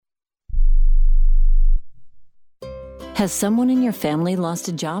Has someone in your family lost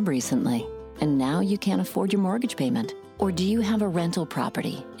a job recently, and now you can't afford your mortgage payment? Or do you have a rental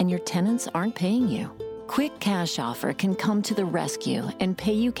property and your tenants aren't paying you? Quick Cash Offer can come to the rescue and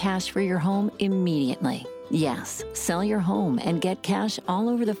pay you cash for your home immediately. Yes, sell your home and get cash all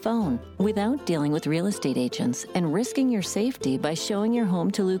over the phone without dealing with real estate agents and risking your safety by showing your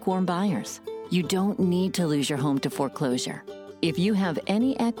home to lukewarm buyers. You don't need to lose your home to foreclosure. If you have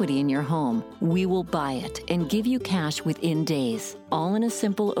any equity in your home, we will buy it and give you cash within days, all in a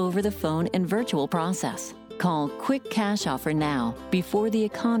simple over-the-phone and virtual process. Call Quick Cash Offer now before the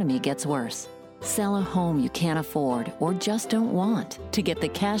economy gets worse. Sell a home you can't afford or just don't want to get the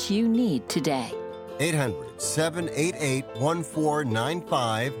cash you need today.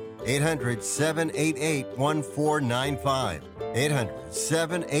 800-788-1495. 800-788-1495.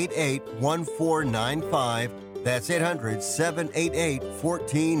 800-788-1495. That's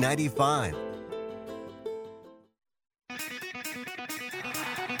 800-788-1495.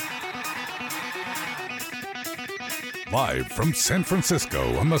 Live from San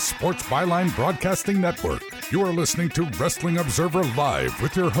Francisco on the Sports Byline Broadcasting Network, you are listening to Wrestling Observer Live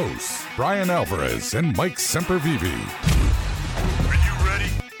with your hosts, Bryan Alvarez and Mike Sempervive. Are you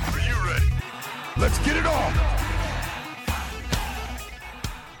ready? Are you ready? Let's get it on!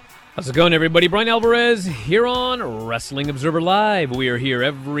 How's it going, everybody? Bryan Alvarez here on Wrestling Observer Live. We are here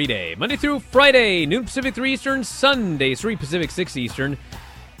every day, Monday through Friday, noon Pacific, 3 Eastern, Sunday, 3 Pacific, 6 Eastern.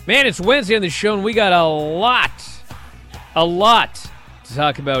 Man, it's Wednesday on the show, and we got a lot to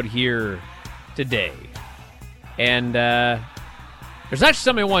talk about here today. And there's actually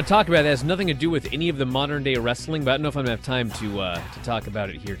something I want to talk about that has nothing to do with any of the modern-day wrestling, but I don't know if I'm going to have time to talk about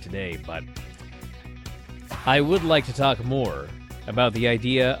it here today. But I would like to talk more about the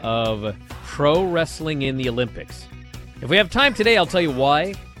idea of pro wrestling in the Olympics. If we have time today, I'll tell you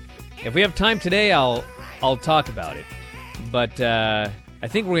why. If we have time today, I'll talk about it. But I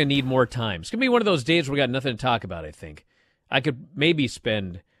think we're going to need more time. It's going to be one of those days where we got nothing to talk about, I think. I could maybe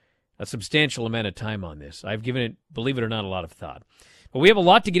spend a substantial amount of time on this. I've given it, believe it or not, a lot of thought. But we have a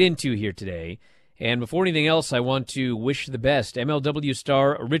lot to get into here today. And before anything else, I want to wish the best. MLW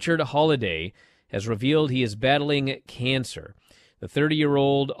star Richard Holliday has revealed he is battling cancer. The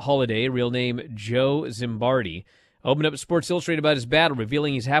 30-year-old Holliday, real name Joe Zimbardi, opened up Sports Illustrated about his battle,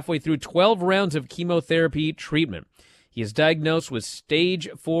 revealing he's halfway through 12 rounds of chemotherapy treatment. He is diagnosed with stage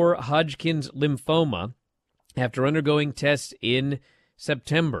 4 Hodgkin's lymphoma after undergoing tests in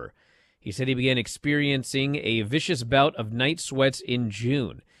September. He said he began experiencing a vicious bout of night sweats in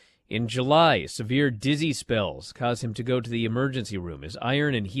June. In July, severe dizzy spells caused him to go to the emergency room. His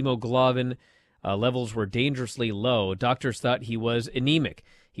iron and hemoglobin levels were dangerously low. Doctors thought he was anemic.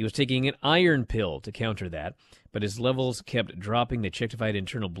 He was taking an iron pill to counter that, but his levels kept dropping. They checked if I had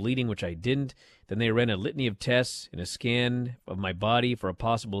internal bleeding, which I didn't. Then they ran a litany of tests and a scan of my body for a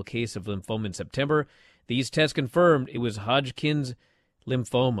possible case of lymphoma in September. These tests confirmed it was Hodgkin's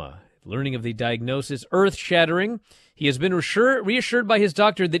lymphoma. Learning of the diagnosis, earth-shattering. He has been reassured by his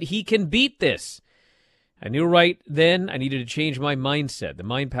doctor that he can beat this. I knew right then I needed to change my mindset. The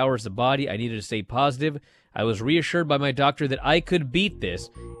mind powers the body. I needed to stay positive. I was reassured by my doctor that I could beat this,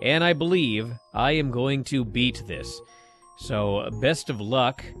 and I believe I am going to beat this. So, best of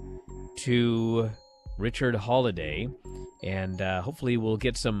luck to Richard Holliday, and hopefully we'll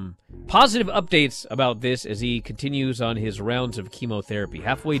get some positive updates about this as he continues on his rounds of chemotherapy.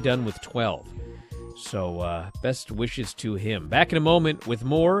 Halfway done with 12. So, best wishes to him. Back in a moment with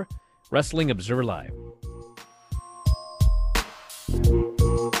more Wrestling Observer Live.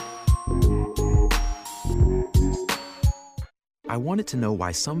 I wanted to know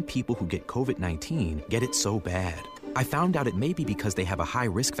why some people who get COVID-19 get it so bad. I found out it may be because they have a high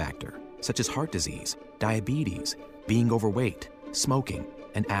risk factor, such as heart disease, diabetes, being overweight, smoking,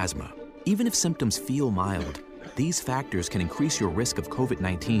 and asthma. Even if symptoms feel mild, these factors can increase your risk of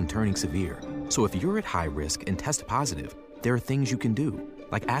COVID-19 turning severe. So if you're at high risk and test positive, there are things you can do,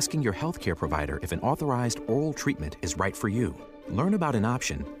 like asking your healthcare provider if an authorized oral treatment is right for you. Learn about an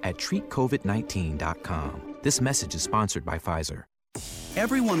option at treatcovid19.com. This message is sponsored by Pfizer.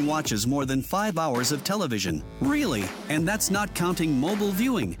 Everyone watches more than 5 hours of television. Really? And that's not counting mobile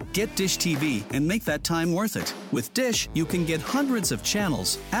viewing. Get Dish TV and make that time worth it. With Dish, you can get hundreds of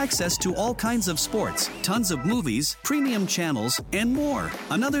channels, access to all kinds of sports, tons of movies, premium channels, and more.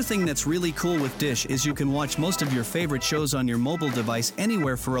 Another thing that's really cool with Dish is you can watch most of your favorite shows on your mobile device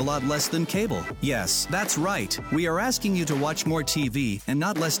anywhere for a lot less than cable. Yes, that's right. We are asking you to watch more TV and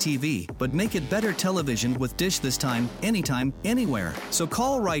not less TV, but make it better television with Dish this time, anytime, anywhere. So So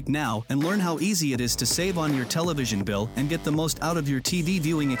call right now and learn how easy it is to save on your television bill and get the most out of your TV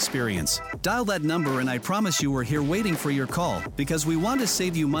viewing experience. Dial that number and I promise you we're here waiting for your call because we want to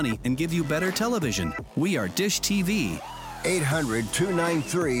save you money and give you better television. We are Dish TV.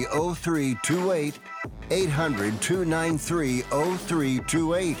 800-293-0328.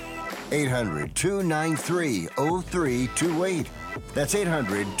 800-293-0328. 800-293-0328. That's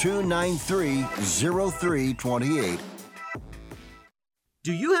 800-293-0328.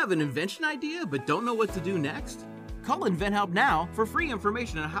 Do you have an invention idea but don't know what to do next? Call InventHelp now for free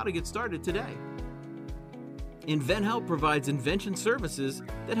information on how to get started today. InventHelp provides invention services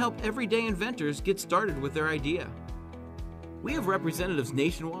that help everyday inventors get started with their idea. We have representatives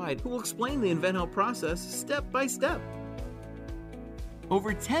nationwide who will explain the InventHelp process step by step.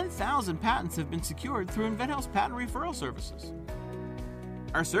 Over 10,000 patents have been secured through InventHelp's patent referral services.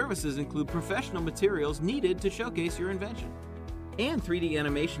 Our services include professional materials needed to showcase your invention, and 3D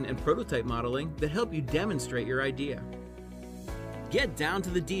animation and prototype modeling that help you demonstrate your idea. Get down to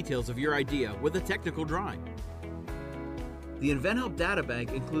the details of your idea with a technical drawing. The InventHelp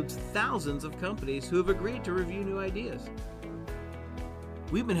Databank includes thousands of companies who have agreed to review new ideas.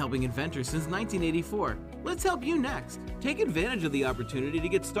 We've been helping inventors since 1984. Let's help you next. Take advantage of the opportunity to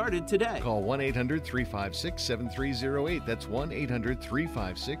get started today. Call 1-800-356-7308. That's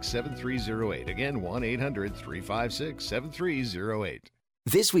 1-800-356-7308. Again, 1-800-356-7308.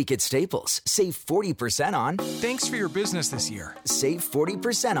 This week at Staples, save 40% on... Thanks for your business this year. Save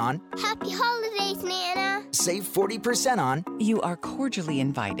 40% on... Happy holidays, Nana. Save 40% on... You are cordially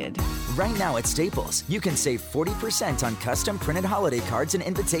invited. Right now at Staples, you can save 40% on custom printed holiday cards and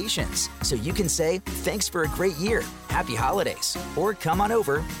invitations. So you can say, thanks for a great year, happy holidays, or come on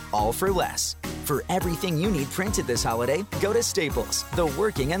over, all for less. For everything you need printed this holiday, go to Staples, the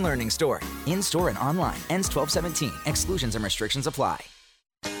working and learning store. In-store and online. Ends 12/17. Exclusions and restrictions apply.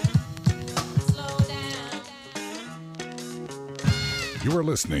 You are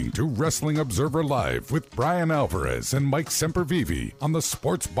listening to Wrestling Observer Live with Bryan Alvarez and Mike Sempervive on the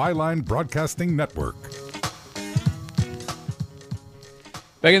Sports Byline Broadcasting Network.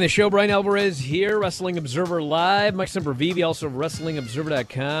 Back in the show, Bryan Alvarez here, Wrestling Observer Live. Mike Sempervive, also of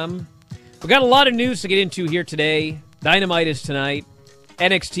WrestlingObserver.com. We've got a lot of news to get into here today. Dynamite is tonight.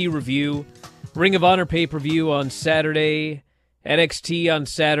 NXT review. Ring of Honor pay-per-view on Saturday. NXT on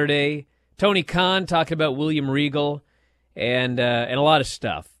Saturday. Tony Khan talking about William Regal. And a lot of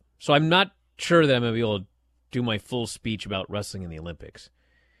stuff. So I'm not sure that I'm going to be able to do my full speech about wrestling in the Olympics.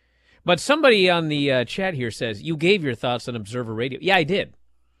 But somebody on the chat here says, you gave your thoughts on Observer Radio. Yeah, I did.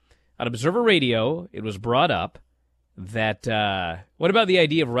 On Observer Radio, it was brought up that, what about the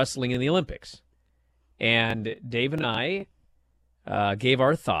idea of wrestling in the Olympics? And Dave and I gave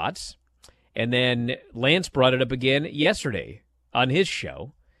our thoughts. And then Lance brought it up again yesterday on his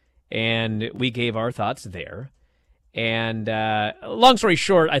show. And we gave our thoughts there. And long story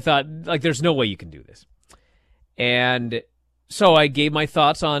short, I thought, like, there's no way you can do this. And so I gave my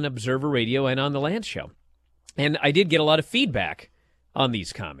thoughts on Observer Radio and on the Lance Show. And I did get a lot of feedback on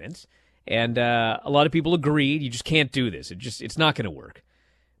these comments. And a lot of people agreed, you just can't do this. It's not going to work.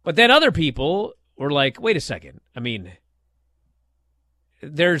 But then other people were like, wait a second. I mean,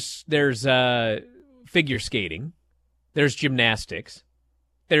 there's figure skating. There's gymnastics.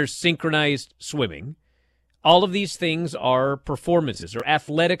 There's synchronized swimming. All of these things are performances or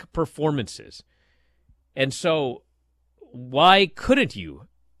athletic performances. And so why couldn't you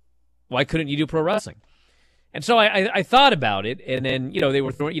do pro wrestling? And so I thought about it, and then, they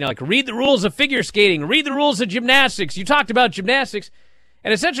were throwing, like, read the rules of figure skating, read the rules of gymnastics. You talked about gymnastics.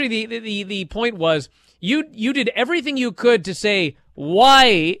 And essentially the point was you did everything you could to say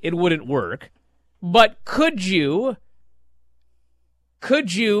why it wouldn't work, but could you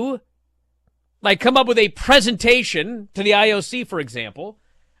like come up with a presentation to the IOC, for example,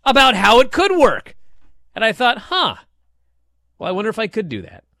 about how it could work? And I thought, well, I wonder if I could do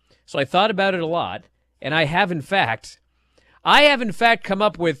that. So I thought about it a lot, and I have in fact come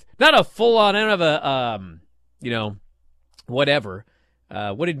up with not a full-on, I don't have a, whatever.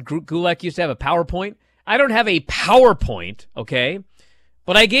 What did Gulak used to have, a PowerPoint? I don't have a PowerPoint, okay?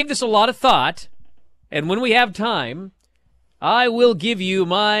 But I gave this a lot of thought, and when we have time, I will give you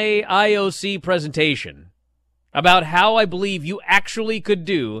my IOC presentation about how I believe you actually could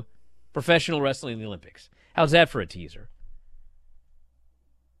do professional wrestling in the Olympics. How's that for a teaser?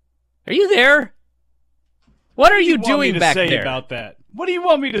 Are you there? What are you doing back there? About that? What do you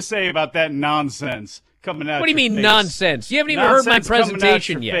want me to say about that nonsense coming out? What do you mean face? Nonsense? You haven't even heard my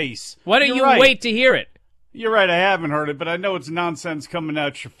presentation yet. Face. Why don't you wait to hear it? You're right, I haven't heard it, but I know it's nonsense coming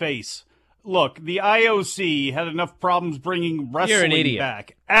out your face. Look, the IOC had enough problems bringing You're an wrestling idiot.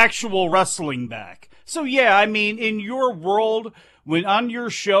 back. Actual wrestling back. So, yeah, I mean, in your world, when on your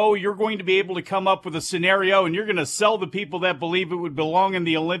show, you're going to be able to come up with a scenario and you're going to sell the people that believe it would belong in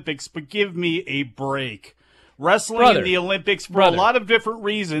the Olympics, but give me a break. Wrestling in the Olympics for a lot of different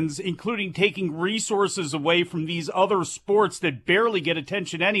reasons, including taking resources away from these other sports that barely get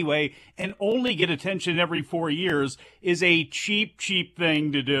attention anyway and only get attention every 4 years, is a cheap, cheap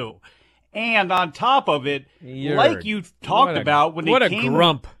thing to do. And on top of it, like you talked about when it came... What a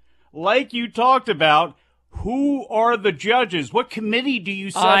grump. Like you talked about, who are the judges? What committee do you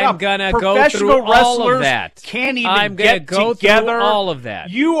set up? I'm gonna go through Professional all of wrestlers that. Can't even I'm gonna get go together. through all of that.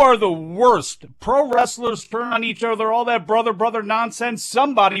 You are the worst. Pro wrestlers turn on each other, all that brother nonsense.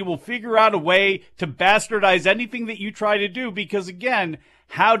 Somebody will figure out a way to bastardize anything that you try to do because, again,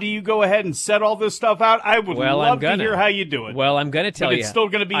 how do you go ahead and set all this stuff out? I would love to hear how you do it. Well, I'm going to tell you. But it's still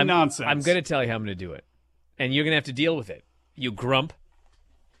going to be nonsense. I'm going to tell you how I'm going to do it. And you're going to have to deal with it, you grump.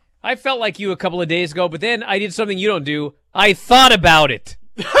 I felt like you a couple of days ago, but then I did something you don't do. I thought about it.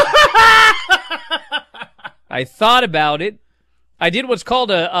 I thought about it. I did what's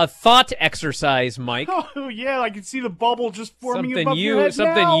called a thought exercise, Mike. Oh, yeah, I can see the bubble just forming above you, your head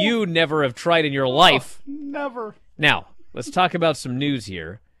something now. you never have tried in your life. Never. Now, let's talk about some news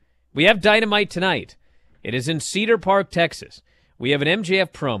here. We have Dynamite tonight. It is in Cedar Park, Texas. We have an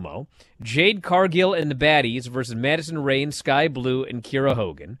MJF promo. Jade Cargill and the Baddies versus Madison Rayne, Sky Blue, and Kiera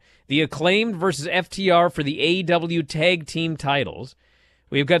Hogan. The Acclaimed versus FTR for the AEW Tag Team titles.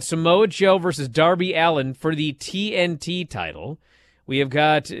 We've got Samoa Joe versus Darby Allin for the TNT title. We have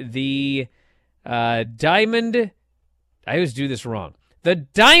got the Diamond... I always do this wrong. The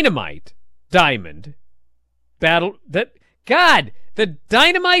Dynamite Diamond Battle... The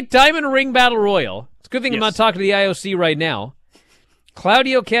Dynamite Diamond Ring Battle Royal. It's a good thing I'm not talking to the IOC right now.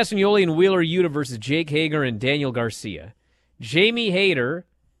 Claudio Castagnoli and Wheeler Yuta versus Jake Hager and Daniel Garcia. Jamie Hayter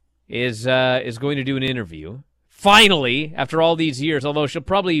is going to do an interview. Finally, after all these years, although she'll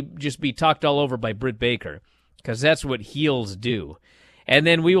probably just be talked all over by Britt Baker, because that's what heels do. And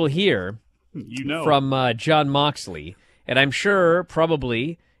then we will hear from John Moxley, and I'm sure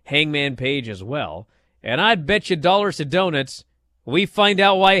probably Hangman Page as well. And I'd bet you dollars to donuts we find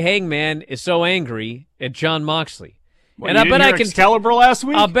out why Hangman is so angry at John Moxley. And I bet I can Excalibur last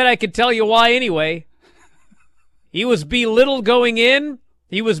week. I'll bet I can tell you why anyway. He was belittled going in.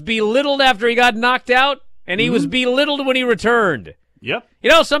 He was belittled after he got knocked out, and he was belittled when he returned. Yep.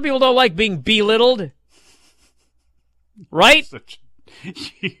 You know, some people don't like being belittled. Right?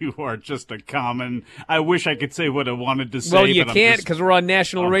 You are just a common... I wish I could say what I wanted to say. Well, you can't because we're on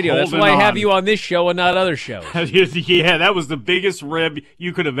national radio. That's why I have you on this show and not other shows. Yeah, that was the biggest rib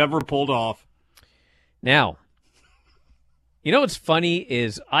you could have ever pulled off. Now, you know what's funny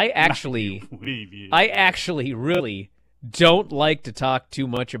is I actually really don't like to talk too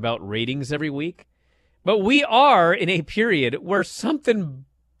much about ratings every week. But we are in a period where something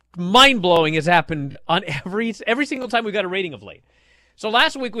mind-blowing has happened on every single time we got a rating of late. So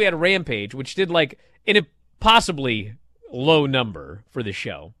last week we had Rampage, which did like in a possibly low number for the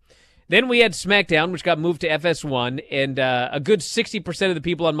show. Then we had SmackDown, which got moved to FS1, and a good 60% of the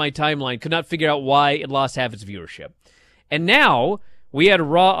people on my timeline could not figure out why it lost half its viewership. And now we had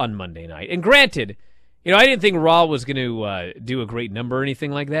Raw on Monday night. And granted, you know, I didn't think Raw was going to do a great number or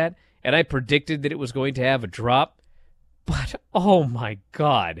anything like that, and I predicted that it was going to have a drop. But, oh my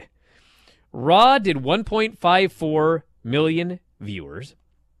God. Raw did 1.54 million viewers.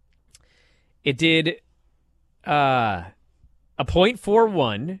 It did a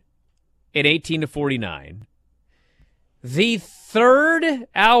 0.41 at 18 to 49. The third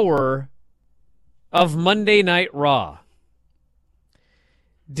hour of Monday Night Raw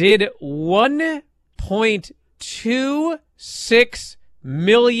did 1.26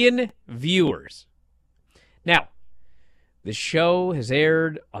 million viewers. Now, the show has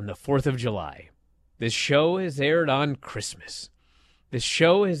aired on the 4th of July. This show has aired on Christmas. This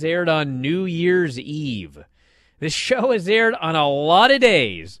show has aired on New Year's Eve. This show has aired on a lot of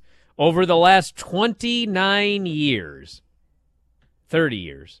days over the last 29 years. 30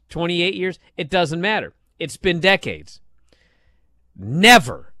 years. 28 years. It doesn't matter. It's been decades.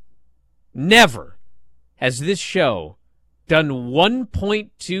 Never has this show done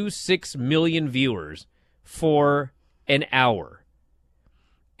 1.26 million viewers for an hour.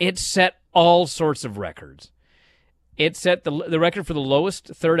 It set all sorts of records. It set the record for the lowest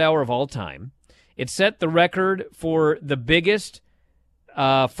third hour of all time. It set the record for the biggest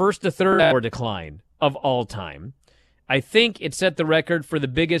first to third hour decline of all time. I think it set the record for the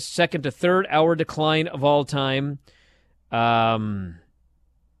biggest second to third hour decline of all time.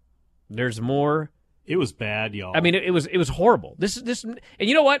 There's more. It was bad, y'all. I mean, it was horrible. This, and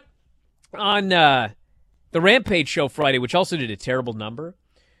you know what? On the Rampage show Friday, which also did a terrible number,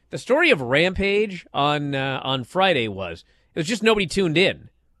 the story of Rampage on Friday was just nobody tuned in.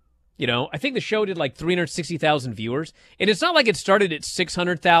 You know, I think the show did like 360,000 viewers, and it's not like it started at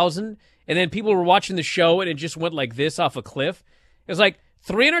 600,000, and then people were watching the show, and it just went like this off a cliff. It was like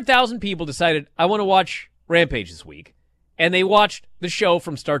 300,000 people decided, I want to watch Rampage this week, and they watched the show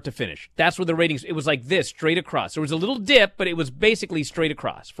from start to finish. That's where the ratings, it was like this, straight across. There was a little dip, but it was basically straight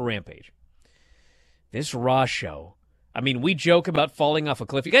across for Rampage. This Raw show, I mean, we joke about falling off a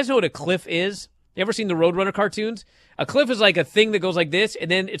cliff. You guys know what a cliff is? You ever seen the Roadrunner cartoons? A cliff is like a thing that goes like this, and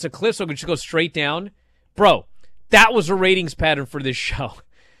then it's a cliff, so it just goes straight down. Bro, that was a ratings pattern for this show.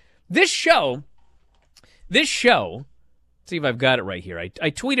 This show, let's see if I've got it right here. I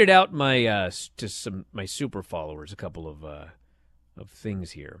tweeted out my super followers a couple of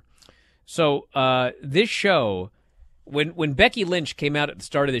things here. So this show, when Becky Lynch came out at the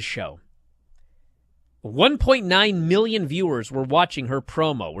start of this show, 1.9 million viewers were watching her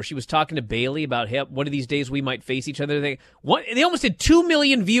promo where she was talking to Bayley about, hey, one of these days we might face each other. They almost had 2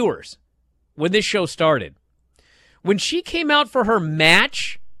 million viewers when this show started. When she came out for her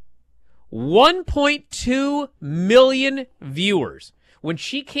match, 1.2 million viewers. When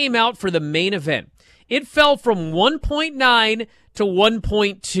she came out for the main event, it fell from 1.9 to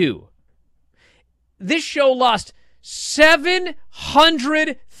 1.2. This show lost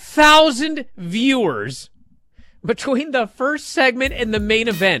 700,000 viewers between the first segment and the main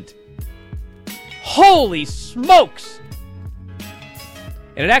event. Holy smokes!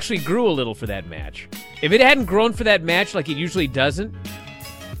 And it actually grew a little for that match. If it hadn't grown for that match like it usually doesn't,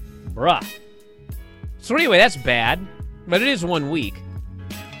 bruh. So anyway, that's bad, but it is 1 week.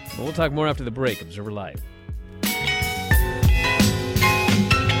 But we'll talk more after the break. Observer Live.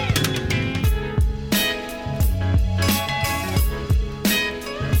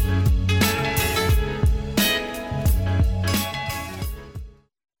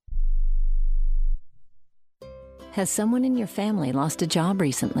 Has someone in your family lost a job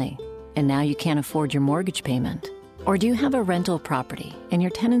recently, and now you can't afford your mortgage payment? Or do you have a rental property and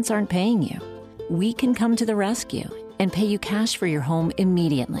your tenants aren't paying you? We can come to the rescue and pay you cash for your home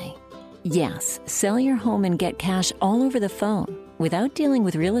immediately. Yes, sell your home and get cash all over the phone without dealing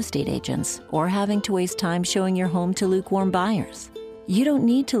with real estate agents or having to waste time showing your home to lukewarm buyers. You don't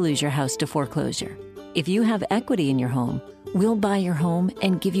need to lose your house to foreclosure. If you have equity in your home, we'll buy your home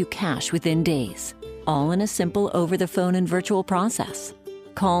and give you cash within days, all in a simple over-the-phone and virtual process.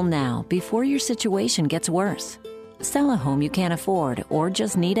 Call now before your situation gets worse. Sell a home you can't afford or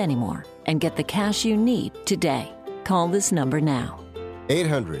just need anymore and get the cash you need today. Call this number now.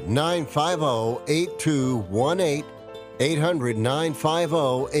 800-950-8218.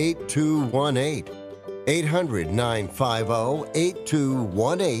 800-950-8218.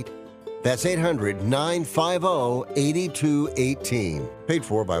 800-950-8218. That's 800-950-8218. Paid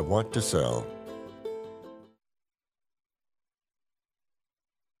for by Want to Sell.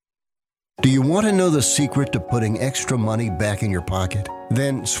 Do you want to know the secret to putting extra money back in your pocket?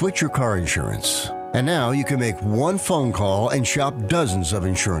 Then switch your car insurance. And now you can make one phone call and shop dozens of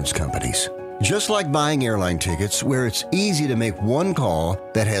insurance companies. Just like buying airline tickets, where it's easy to make one call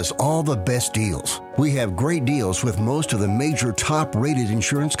that has all the best deals. We have great deals with most of the major top-rated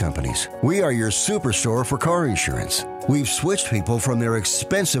insurance companies. We are your superstore for car insurance. We've switched people from their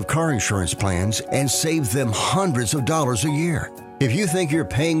expensive car insurance plans and saved them hundreds of dollars a year. If you think you're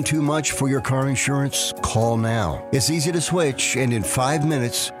paying too much for your car insurance, call now. It's easy to switch, and in 5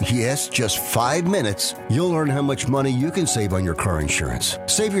 minutes, yes, just 5 minutes, you'll learn how much money you can save on your car insurance.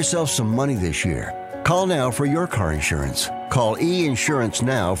 Save yourself some money this year. Call now for your car insurance. Call E-Insurance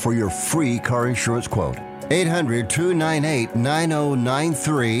now for your free car insurance quote.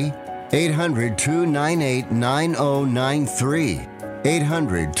 800-298-9093. 800-298-9093.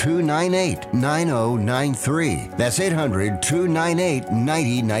 800-298-9093. That's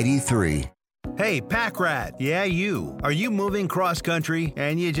 800-298-9093. Hey, Pack Rat. Yeah, you. Are you moving cross-country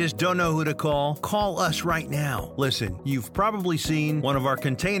and you just don't know who to call? Call us right now. Listen, you've probably seen one of our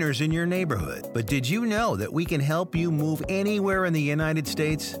containers in your neighborhood. But did you know that we can help you move anywhere in the United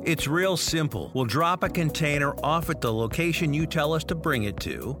States? It's real simple. We'll drop a container off at the location you tell us to bring it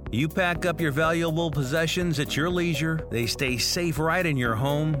to. You pack up your valuable possessions at your leisure. They stay safe right in your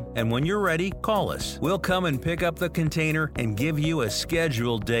home. And when you're ready, call us. We'll come and pick up the container and give you a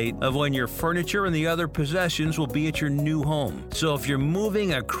scheduled date of when your furniture and the other possessions will be at your new home. So if you're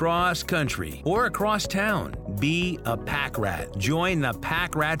moving across country or across town, be a Pack Rat. Join the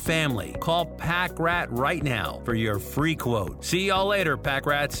Pack Rat family. Call Pack Rat right now for your free quote. See y'all later, Pack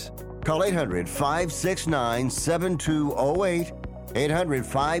Rats. Call 800-569-7208.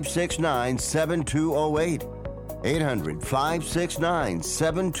 800-569-7208.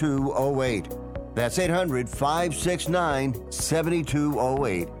 800-569-7208. That's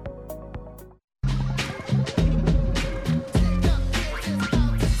 800-569-7208.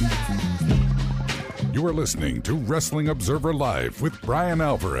 You are listening to Wrestling Observer Live with Bryan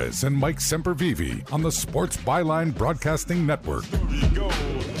Alvarez and Mike Sempervive on the Sports Byline Broadcasting Network.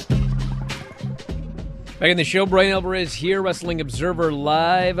 Back in the show, Bryan Alvarez here, Wrestling Observer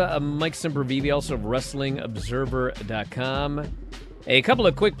Live. Mike Sempervive, also of WrestlingObserver.com. A couple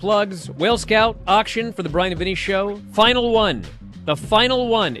of quick plugs. Whale Scout auction for the Bryan and Vinny Show. Final one. The final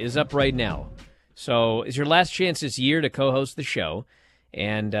one is up right now. So it's your last chance this year to co-host the show.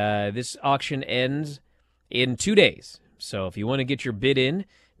 And this auction ends in 2 days. So if you want to get your bid in,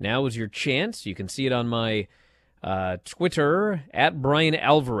 now is your chance. You can see it on my Twitter, at Bryan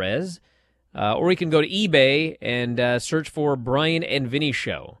Alvarez. Or you can go to eBay and search for Bryan and Vinny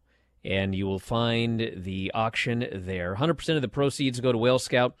Show. And you will find the auction there. 100% of the proceeds go to Whale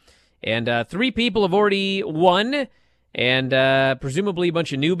Scout. And 3 people have already won. And presumably a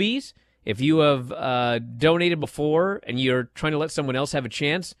bunch of newbies. If you have donated before and you're trying to let someone else have a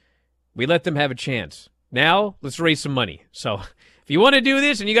chance, we let them have a chance. Now, let's raise some money. So, if you want to do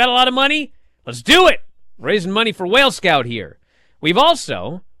this and you got a lot of money, let's do it! Raising money for Whale Scout here. We've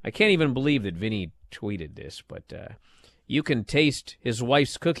also, I can't even believe that Vinny tweeted this, but you can taste his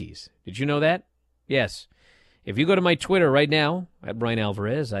wife's cookies. Did you know that? Yes. If you go to my Twitter right now, at Bryan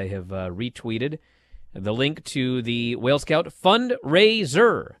Alvarez, I have retweeted the link to the Whale Scout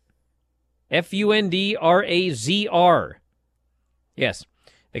fundraiser. Fundrazr. Yes.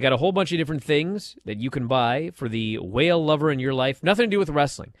 They got a whole bunch of different things that you can buy for the whale lover in your life. Nothing to do with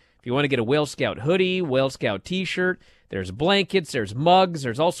wrestling. If you want to get a Whale Scout hoodie, Whale Scout t-shirt, there's blankets, there's mugs,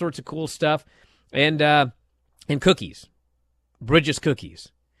 there's all sorts of cool stuff. And cookies. Bridges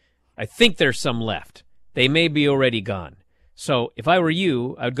cookies. I think there's some left. They may be already gone. So if I were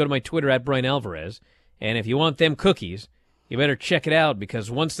you, I would go to my Twitter at Bryan Alvarez. And if you want them cookies, you better check it out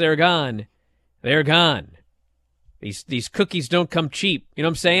because once they're gone, they're gone. These cookies don't come cheap. You know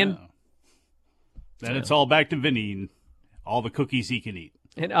what I'm saying? Yeah. Then it's all back to Vinny and all the cookies he can eat.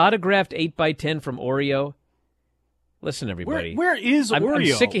 An autographed 8x10 from Oreo. Listen, everybody. Where is Oreo? I'm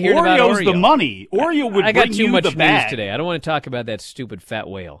sick of hearing about Oreo. Oreo's the money. Oreo would I got bring too you much the news bag. today. I don't want to talk about that stupid fat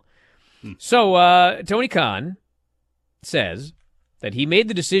whale. So, Tony Khan says that he made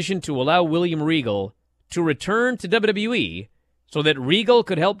the decision to allow William Regal to return to WWE so that Regal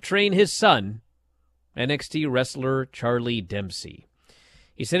could help train his son, NXT wrestler Charlie Dempsey.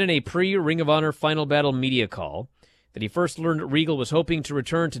 He said in a pre-Ring of Honor Final Battle media call that he first learned Regal was hoping to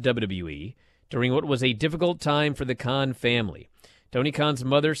return to WWE during what was a difficult time for the Khan family. Tony Khan's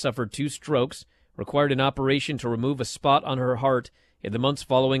mother suffered 2 strokes, required an operation to remove a spot on her heart in the months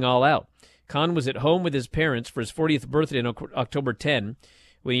following All Out. Khan was at home with his parents for his 40th birthday on October 10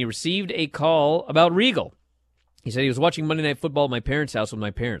 when he received a call about Regal. He said he was watching Monday Night Football at my parents' house with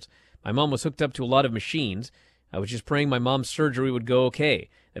my parents. My mom was hooked up to a lot of machines. I was just praying my mom's surgery would go okay.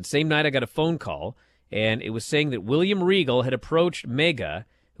 That same night, I got a phone call, and it was saying that William Regal had approached Mega,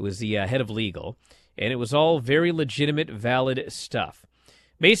 who is the head of legal, and it was all very legitimate, valid stuff.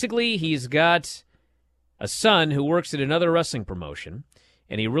 Basically, he's got a son who works at another wrestling promotion,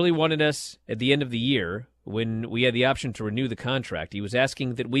 and he really wanted us at the end of the year, when we had the option to renew the contract, he was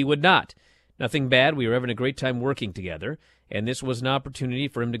asking that we would not. Nothing bad. We were having a great time working together, and this was an opportunity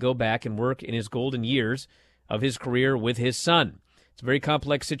for him to go back and work in his golden years of his career with his son. It's a very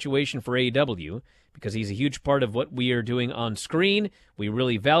complex situation for AEW because he's a huge part of what we are doing on screen. We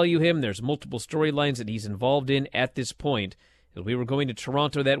really value him. There's multiple storylines that he's involved in at this point. As we were going to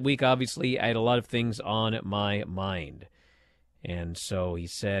Toronto that week, obviously, I had a lot of things on my mind. And so he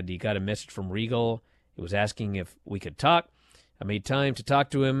said he got a message from Regal. He was asking if we could talk. I made time to talk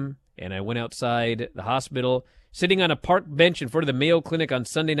to him, and I went outside the hospital, sitting on a park bench in front of the Mayo Clinic on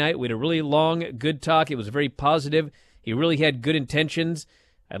Sunday night. We had a really long, good talk. It was very positive. He really had good intentions.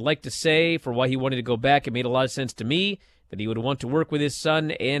 I'd like to say, for why he wanted to go back, it made a lot of sense to me that he would want to work with his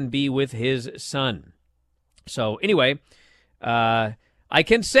son and be with his son. So anyway, I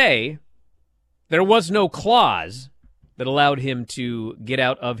can say there was no clause that allowed him to get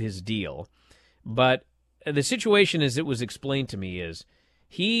out of his deal. But the situation as it was explained to me is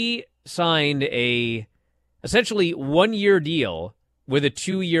he signed a essentially 1-year deal with a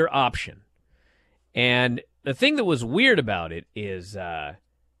 2-year option. And the thing that was weird about it is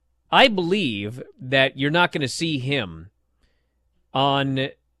I believe that you're not going to see him on,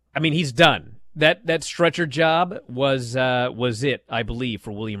 I mean, he's done. that stretcher job was it, I believe,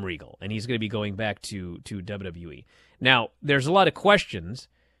 for William Regal, and he's going to be going back to WWE. Now, there's a lot of questions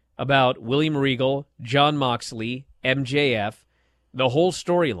about William Regal, Jon Moxley, MJF, the whole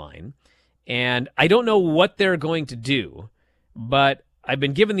storyline, and I don't know what they're going to do, but I've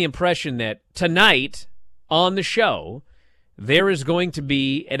been given the impression that tonight on the show, there is going to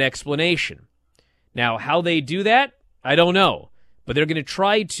be an explanation. Now, how they do that, I don't know, but they're going to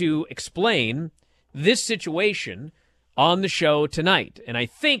try to explain this situation on the show tonight, and I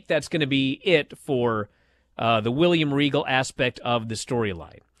think that's going to be it for the William Regal aspect of the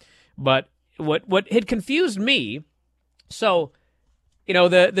storyline. But what had confused me, so, you know,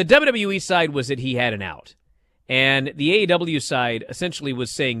 the WWE side was that he had an out, and the AEW side essentially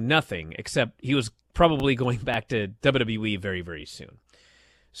was saying nothing, except he was probably going back to WWE very, very soon.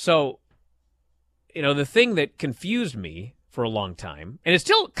 So, you know, the thing that confused me for a long time, and it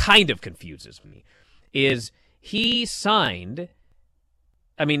still kind of confuses me, is he signed,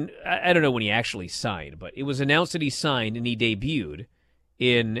 I mean, I don't know when he actually signed, but it was announced that he signed and he debuted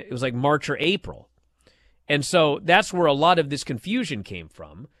it was like March or April. And so that's where a lot of this confusion came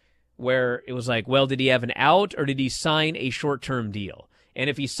from, where it was like, well, did he have an out or did he sign a short-term deal? And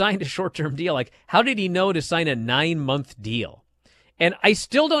if he signed a short-term deal, like, how did he know to sign a 9-month deal? And I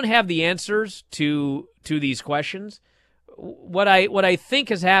still don't have the answers to these questions. What I think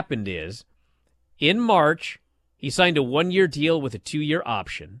has happened is, in March, he signed a 1-year deal with a 2-year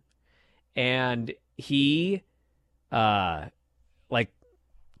option, and he, Tony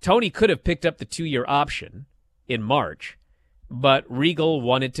could have picked up the 2-year option in March, but Regal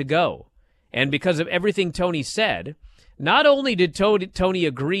wanted to go. And because of everything Tony said, not only did Tony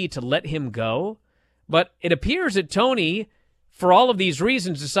agree to let him go, but it appears that Tony, for all of these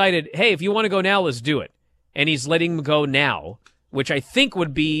reasons, decided, hey, if you want to go now, let's do it. And he's letting him go now, which I think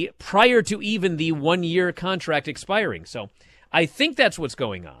would be prior to even the 1-year contract expiring. So I think that's what's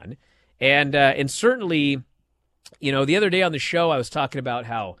going on. And certainly, you know, the other day on the show, I was talking about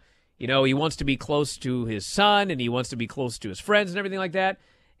how, you know, he wants to be close to his son and he wants to be close to his friends and everything like that.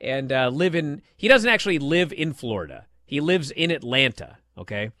 And he doesn't actually live in Florida. He lives in Atlanta,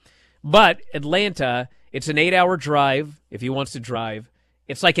 okay? But Atlanta, it's an 8-hour drive if he wants to drive.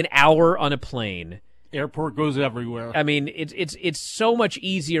 It's like an hour on a plane. Airport goes everywhere. I mean, it's so much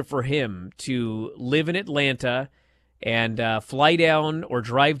easier for him to live in Atlanta and fly down or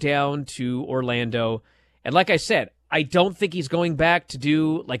drive down to Orlando. And like I said, I don't think he's going back to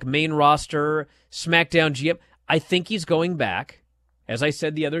do like main roster, SmackDown, GM. I think he's going back, as I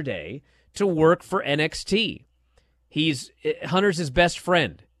said the other day, to work for NXT. Hunter's his best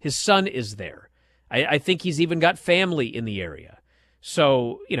friend. His son is there. I think he's even got family in the area.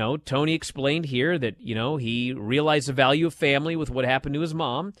 So, you know, Tony explained here that, you know, he realized the value of family with what happened to his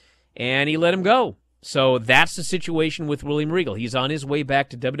mom, and he let him go. So that's the situation with William Regal. He's on his way back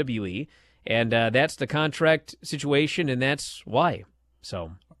to WWE, and that's the contract situation, and that's why.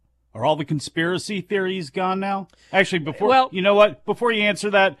 So, are all the conspiracy theories gone now? Actually, before you answer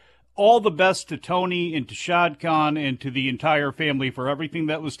that, all the best to Tony and to Shad Khan and to the entire family for everything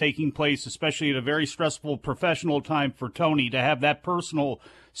that was taking place, especially at a very stressful professional time for Tony to have that personal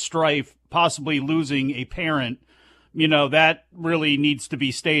strife, possibly losing a parent. You know, that really needs to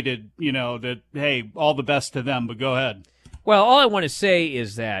be stated, you know, that, hey, all the best to them, but go ahead. Well, all I want to say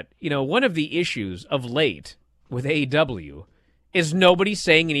is that, you know, one of the issues of late with AEW is nobody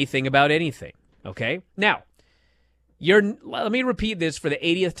saying anything about anything, okay? Now, let me repeat this for the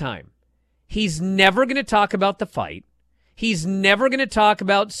 80th time. He's never going to talk about the fight. He's never going to talk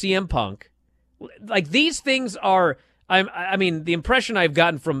about CM Punk. Like, these things are, I mean, the impression I've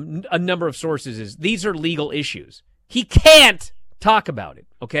gotten from a number of sources is these are legal issues. He can't talk about it,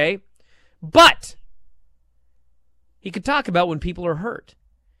 okay? But he could talk about when people are hurt.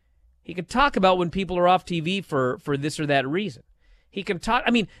 He could talk about when people are off TV for this or that reason. He can talk,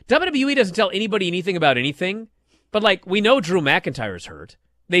 I mean, WWE doesn't tell anybody anything about anything. But, like, we know Drew McIntyre's hurt.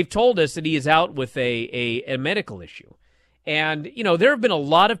 They've told us that he is out with a medical issue. And, you know, there have been a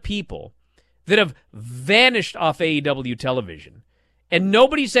lot of people that have vanished off AEW television. And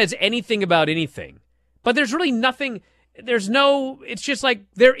nobody says anything about anything. But there's really nothing. It's just like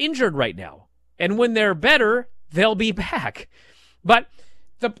they're injured right now. And when they're better, they'll be back. But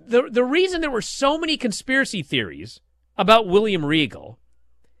the reason there were so many conspiracy theories about William Regal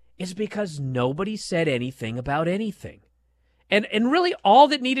is because nobody said anything about anything. And really all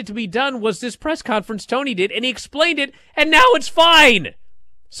that needed to be done was this press conference Tony did, and he explained it, and now it's fine.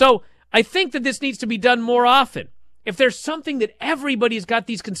 So I think that this needs to be done more often. If there's something that everybody's got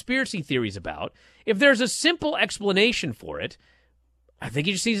these conspiracy theories about, if there's a simple explanation for it, I think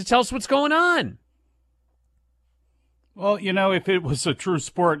he just needs to tell us what's going on. Well, if it was a true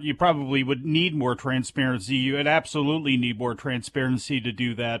sport, you probably would need more transparency. You would absolutely need more transparency to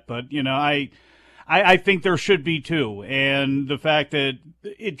do that. But, I think there should be too. And the fact that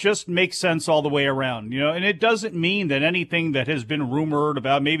it just makes sense all the way around, and it doesn't mean that anything that has been rumored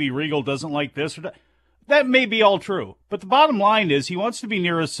about maybe Regal doesn't like this or that may be all true. But the bottom line is he wants to be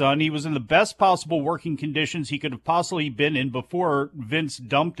near his son. He was in the best possible working conditions he could have possibly been in before Vince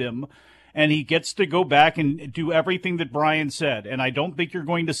dumped him. And he gets to go back and do everything that Bryan said. And I don't think you're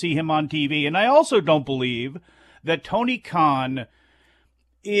going to see him on TV. And I also don't believe that Tony Khan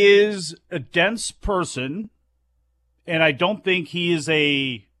is a dense person. And I don't think he is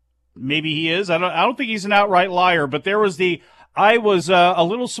maybe he is. I don't think he's an outright liar. But I was a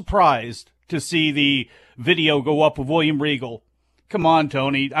little surprised to see the video go up of William Regal. Come on,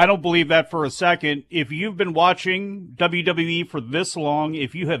 Tony. I don't believe that for a second. If you've been watching WWE for this long,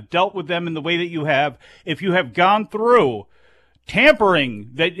 if you have dealt with them in the way that you have, if you have gone through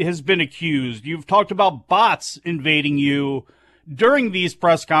tampering that has been accused, you've talked about bots invading you during these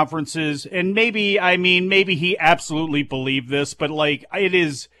press conferences, and maybe he absolutely believed this, but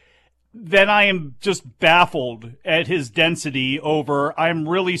then I am just baffled at his density I'm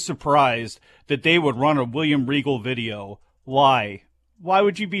really surprised that they would run a William Regal video. Why? Why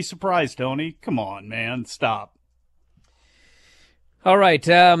would you be surprised, Tony? Come on, man. Stop. All right.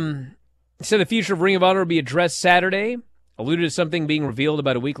 Said the future of Ring of Honor will be addressed Saturday. Alluded to something being revealed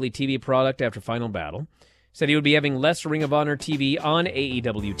about a weekly TV product after Final Battle. Said he would be having less Ring of Honor TV on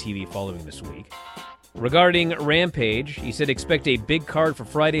AEW TV following this week. Regarding Rampage, he said expect a big card for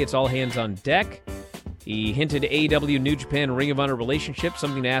Friday. It's all hands on deck. He hinted AEW, New Japan, Ring of Honor relationship,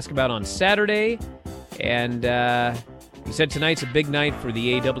 something to ask about on Saturday. And he said tonight's a big night for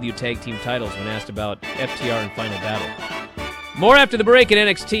the AEW Tag Team titles when asked about FTR and Final Battle. More after the break at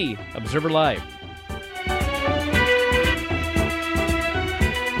NXT. Observer Live.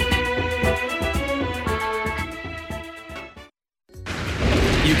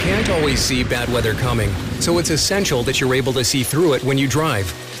 You can't always see bad weather coming, so it's essential that you're able to see through it when you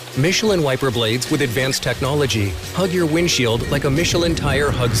drive. Michelin wiper blades with advanced technology hug your windshield like a Michelin tire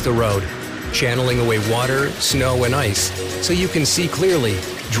hugs the road, channeling away water, snow, and ice so you can see clearly,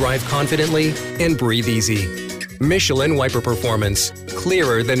 drive confidently, and breathe easy. Michelin wiper performance,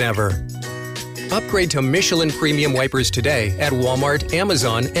 clearer than ever. Upgrade to Michelin premium wipers today at Walmart,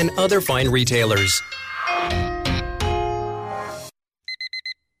 Amazon, and other fine retailers.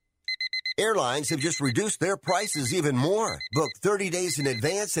 Airlines have just reduced their prices even more. Book 30 days in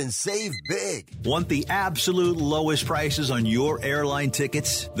advance and save big. Want the absolute lowest prices on your airline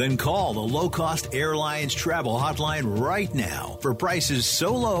tickets? Then call the Low Cost Airlines Travel Hotline right now for prices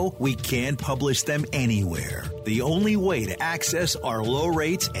so low we can't publish them anywhere. The only way to access our low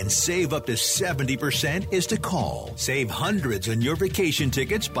rates and save up to 70% is to call. Save hundreds on your vacation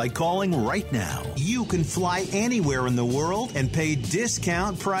tickets by calling right now. You can fly anywhere in the world and pay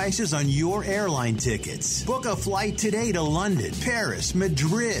discount prices on your airline tickets. Book a flight today to London, Paris,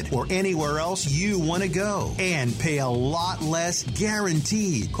 Madrid, or anywhere else you want to go. And pay a lot less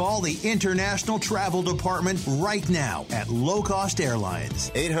guaranteed. Call the International Travel Department right now at Low Cost Airlines.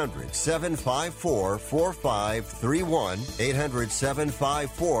 800-754-4531.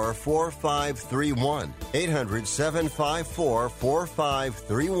 800-754-4531.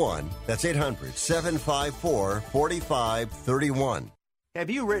 800-754-4531. That's 800-754-4531. Have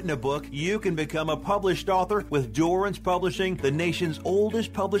you written a book? You can become a published author with Dorrance Publishing, the nation's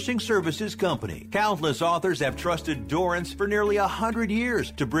oldest publishing services company. Countless authors have trusted Dorrance for nearly 100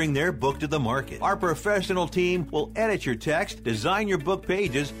 years to bring their book to the market. Our professional team will edit your text, design your book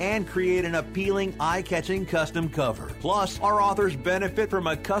pages, and create an appealing, eye-catching custom cover. Plus, our authors benefit from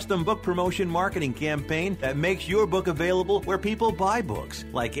a custom book promotion marketing campaign that makes your book available where people buy books,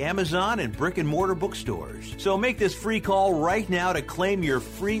 like Amazon and brick-and-mortar bookstores. So make this free call right now to claim your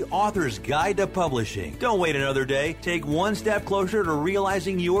free author's guide to publishing. Don't wait another day. Take one step closer to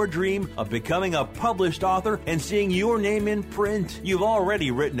realizing your dream of becoming a published author and seeing your name in print. You've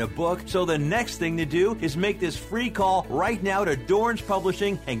already written a book, so the next thing to do is make this free call right now to Dorrance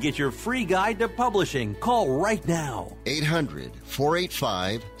Publishing and get your free guide to publishing. Call right now.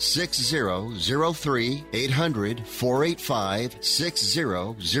 800-485-6003.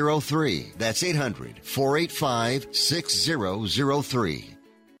 800-485-6003. That's 800-485-6003.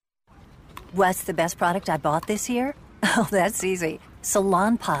 What's the best product I bought this year? Oh, that's easy.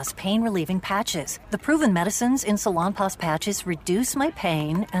 Salonpas pain-relieving patches. The proven medicines in Salonpas patches reduce my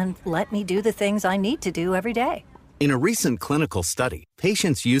pain and let me do the things I need to do every day. In a recent clinical study,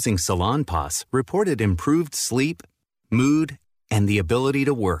 patients using Salonpas reported improved sleep, mood, and the ability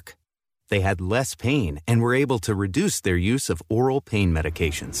to work. They had less pain and were able to reduce their use of oral pain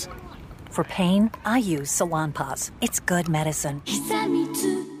medications. For pain, I use Salonpas. It's good medicine.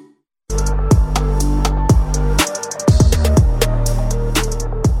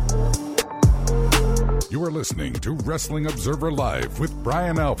 You are listening to Wrestling Observer Live with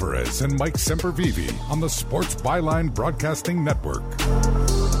Bryan Alvarez and Mike Sempervive on the Sports Byline Broadcasting Network.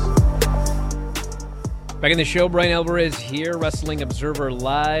 Back in the show, Bryan Alvarez here, Wrestling Observer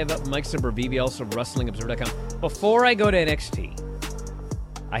Live. Mike Sempervive, also WrestlingObserver.com. Before I go to NXT,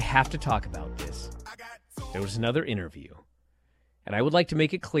 I have to talk about this. There was another interview, and I would like to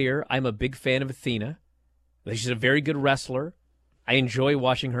make it clear I'm a big fan of Athena. She's a very good wrestler. I enjoy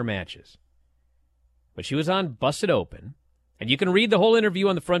watching her matches. But she was on Busted Open, and you can read the whole interview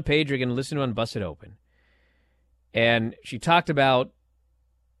on the front page, or you can listen to it on Busted Open. And she talked about,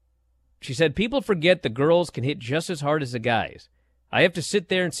 she said, people forget the girls can hit just as hard as the guys. I have to sit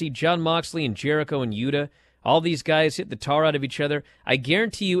there and see Jon Moxley and Jericho and Yuta, all these guys hit the tar out of each other. I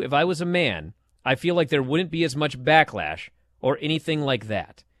guarantee you, if I was a man, I feel like there wouldn't be as much backlash or anything like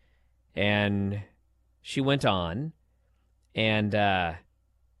that. And she went on, and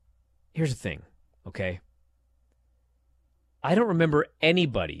here's the thing. Okay? I don't remember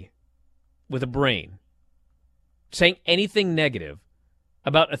anybody with a brain saying anything negative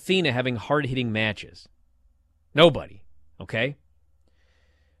about Athena having hard-hitting matches. Nobody. Okay?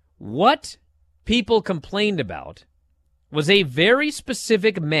 What people complained about was a very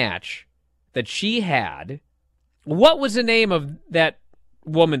specific match that she had. What was the name of that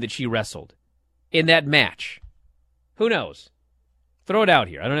woman that she wrestled in that match? Who knows? Throw it out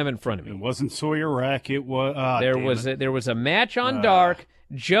here. I don't have it in front of me. It wasn't Sawyer Rack. It was there was a match on Dark.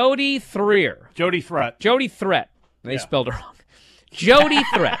 Jody Threat. Jody Threat. They spelled it wrong. Jody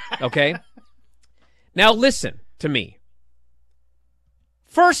Threat. Okay. Now listen to me.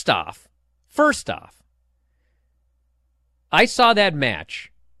 First off, I saw that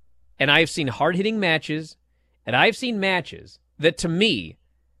match, and I have seen hard-hitting matches, and I've seen matches that to me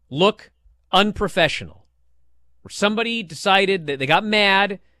look unprofessional. Where somebody decided that they got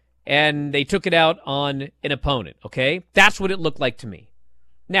mad and they took it out on an opponent, okay? That's what it looked like to me.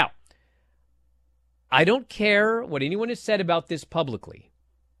 Now, I don't care what anyone has said about this publicly.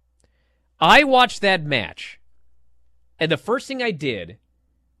 I watched that match, and the first thing I did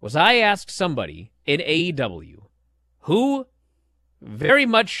was I asked somebody in AEW who very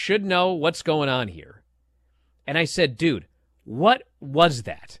much should know what's going on here. And I said, dude, what was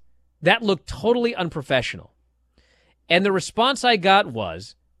that? That looked totally unprofessional. And the response I got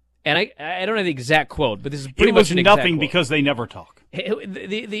was, and I don't have the exact quote, but this is pretty much an exact nothing quote. Because they never talk.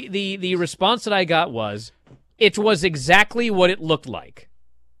 The response that I got was, it was exactly what it looked like.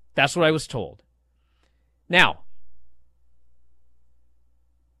 That's what I was told. Now,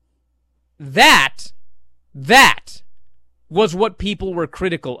 that was what people were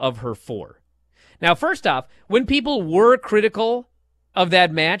critical of her for. Now, first off, when people were critical of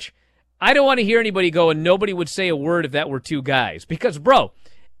that match, I don't want to hear anybody go, and nobody would say a word if that were two guys. Because, bro,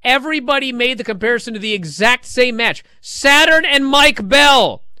 everybody made the comparison to the exact same match. Saturn and Mike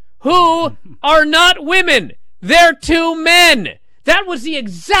Bell, who are not women. They're two men. That was the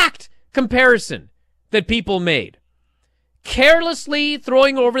exact comparison that people made. Carelessly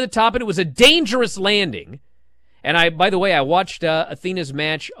throwing over the top, and it was a dangerous landing. And by the way, I watched Athena's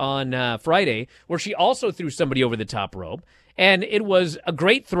match on Friday, where she also threw somebody over the top rope. And it was a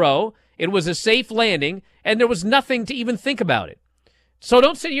great throw. It was a safe landing, and there was nothing to even think about it. So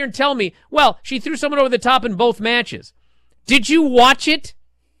don't sit here and tell me, well, she threw someone over the top in both matches. Did you watch it?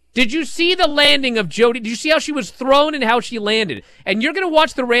 Did you see the landing of Jody? Did you see how she was thrown and how she landed? And you're going to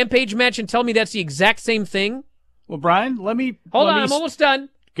watch the Rampage match and tell me that's the exact same thing? Well, Bryan, let me... Hold on, I'm almost done.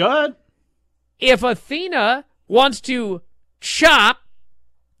 Good. If Athena wants to chop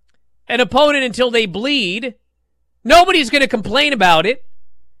an opponent until they bleed, nobody's going to complain about it.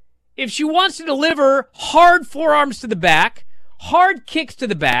 If she wants to deliver hard forearms to the back, hard kicks to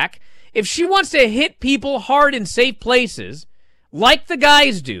the back, if she wants to hit people hard in safe places, like the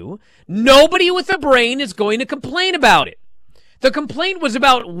guys do, nobody with a brain is going to complain about it. The complaint was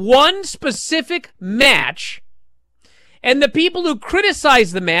about one specific match, and the people who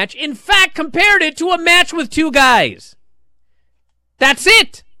criticized the match, in fact, compared it to a match with two guys. That's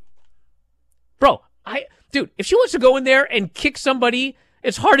it. Bro, dude, if she wants to go in there and kick somebody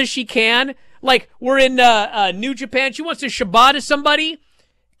as hard as she can, like we're in New Japan, she wants to Shibata somebody,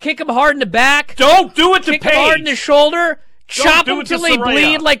 kick him hard in the back. Don't do it to Paige. Paige. Kick him hard in the shoulder. Chop them till they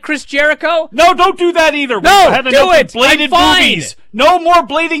bleed like Chris Jericho. No, don't do that either. No, do it. Bladed I'm fine. boobies. No more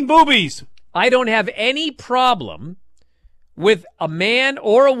bleeding boobies. I don't have any problem with a man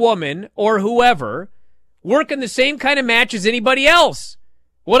or a woman or whoever working the same kind of match as anybody else.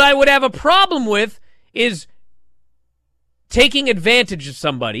 What I would have a problem with is taking advantage of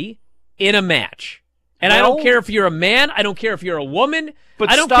somebody in a match. And I don't care if you're a man. I don't care if you're a woman. But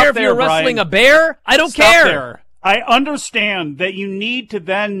I don't care if you're wrestling a bear. I don't care. There. I understand that you need to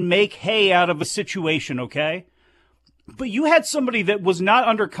then make hay out of a situation, okay? But you had somebody that was not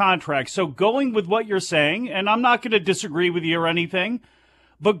under contract, so going with what you're saying, and I'm not going to disagree with you or anything,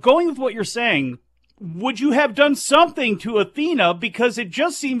 but going with what you're saying, would you have done something to Athena? Because it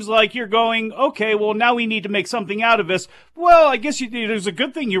just seems like you're going, okay, well, now we need to make something out of this. Well, I guess there's a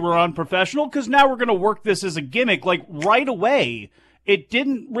good thing you were unprofessional, because now we're going to work this as a gimmick, like, right away. It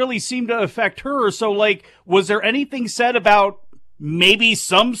didn't really seem to affect her, so, like, was there anything said about maybe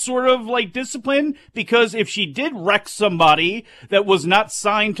some sort of, like, discipline? Because if she did wreck somebody that was not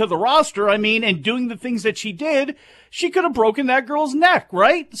signed to the roster, I mean, and doing the things that she did, she could have broken that girl's neck,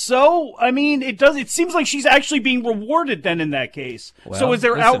 right? So, I mean, it seems like she's actually being rewarded then in that case. Well, so is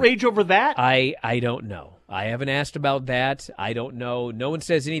there outrage over that? I don't know. I haven't asked about that. I don't know. No one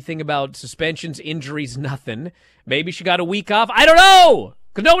says anything about suspensions, injuries, nothing. Maybe she got a week off. I don't know,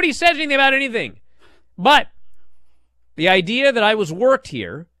 because nobody says anything about anything. But the idea that I was worked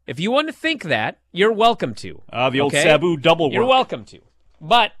here, if you want to think that, you're welcome to. The old Sabu double work. You're welcome to.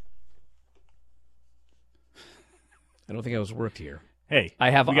 But I don't think I was worked here. Hey,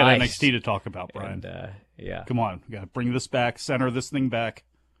 I have we got eyes. NXT to talk about, Brian. And, yeah. Come on. We got to bring this back, center this thing back.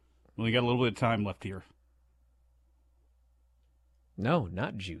 We only got a little bit of time left here. No,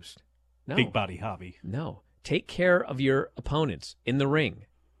 not juiced. No. Big body hobby. No. Take care of your opponents in the ring.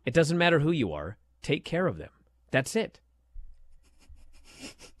 It doesn't matter who you are. Take care of them. That's it.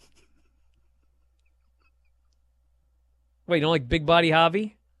 Wait, you don't like Big Body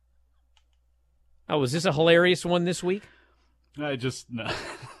Hobby? Oh, was this a hilarious one this week? I just... No.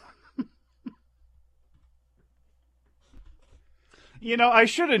 You know, I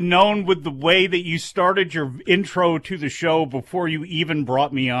should have known with the way that you started your intro to the show before you even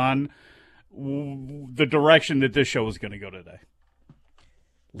brought me on the direction that this show was going to go today.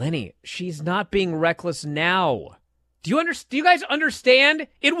 Lenny, she's not being reckless now. Do you guys understand?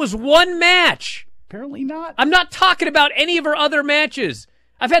 It was one match. Apparently not. I'm not talking about any of her other matches.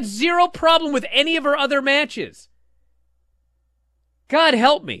 I've had zero problem with any of her other matches. God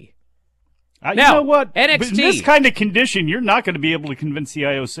help me. Now, you know what? NXT. In this kind of condition, you're not going to be able to convince the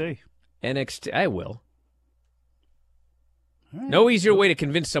IOC. NXT, I will. Right. No easier way to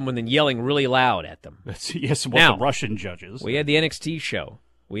convince someone than yelling really loud at them. Yes, what the Russian judges. We had the NXT show.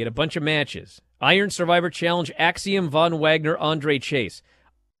 We had a bunch of matches. Iron Survivor Challenge, Axiom, Von Wagner, Andre Chase.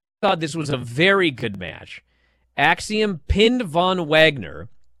 I thought this was a very good match. Axiom pinned Von Wagner,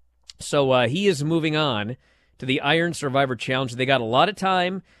 so he is moving on to the Iron Survivor Challenge. They got a lot of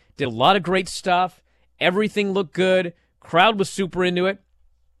time, did a lot of great stuff. Everything looked good. Crowd was super into it.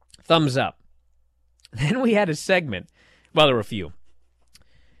 Thumbs up. Then we had a segment. Well, there were a few.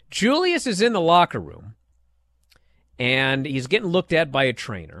 Julius is in the locker room, and he's getting looked at by a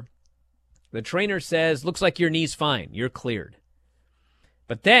trainer. The trainer says, looks like your knee's fine. You're cleared.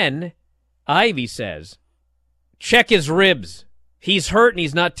 But then Ivy says, check his ribs. He's hurt and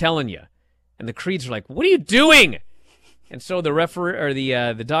he's not telling you. And the Creeds are like, what are you doing? And so the referee or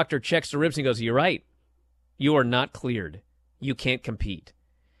the doctor checks the ribs and goes, you're right. You are not cleared. You can't compete.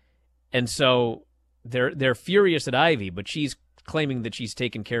 And so they're furious at Ivy, but she's claiming that she's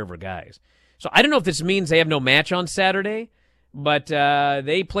taking care of her guys. So I don't know if this means they have no match on Saturday, but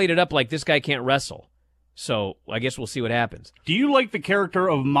they played it up like this guy can't wrestle. So I guess we'll see what happens. Do you like the character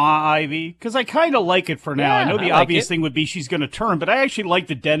of Ma Ivy? Because I kind of like it for now. Yeah, I know the obvious thing would be she's going to turn, but I actually like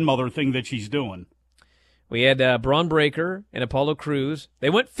the den mother thing that she's doing. We had Braun Breaker and Apollo Crews. They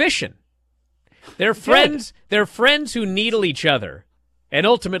went fishing. They're friends. They're friends who needle each other, and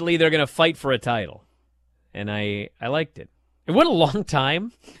ultimately they're going to fight for a title. And I liked it. It went a long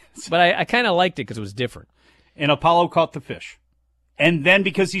time, but I kind of liked it because it was different. And Apollo caught the fish. And then,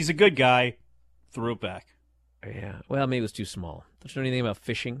 because he's a good guy, threw it back. Yeah. Well, maybe it was too small. Don't you know anything about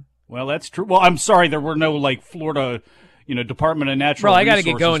fishing? Well, that's true. Well, I'm sorry. There were no, Florida, Department of Natural Resources. Bro, I got to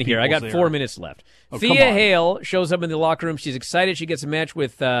get going here. I got 4 minutes left. Oh, Thea Hale shows up in the locker room. She's excited. She gets a match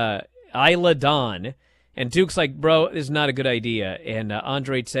with Isla Dawn. And Duke's like, bro, this is not a good idea. And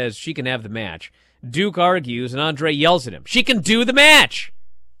Andre says she can have the match. Duke argues, and Andre yells at him. She can do the match!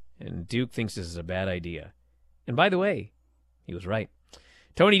 And Duke thinks this is a bad idea. And by the way, he was right.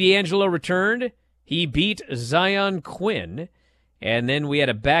 Tony D'Angelo returned. He beat Zion Quinn. And then we had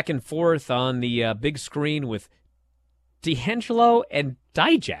a back and forth on the big screen with D'Angelo and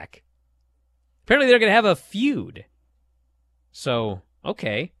Dijak. Apparently they're going to have a feud. So,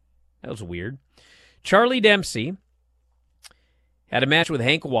 okay. That was weird. Charlie Dempsey had a match with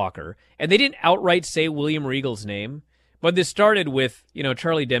Hank Walker, and they didn't outright say William Regal's name, but this started with,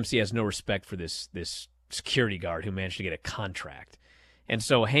 Charlie Dempsey has no respect for this security guard who managed to get a contract. And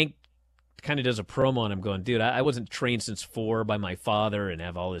so Hank kind of does a promo on him going, dude, I wasn't trained since 4 by my father and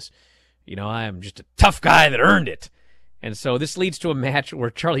have all this, I am just a tough guy that earned it. And so this leads to a match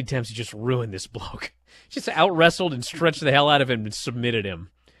where Charlie Dempsey just ruined this bloke. Just out-wrestled and stretched the hell out of him and submitted him.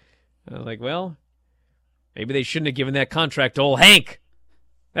 I was like, well, maybe they shouldn't have given that contract to old Hank.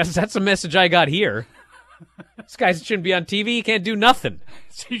 That's the message I got here. This guy shouldn't be on TV. He can't do nothing.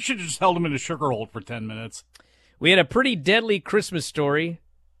 So you should have just held him in a sugar hold for 10 minutes. We had a pretty deadly Christmas story.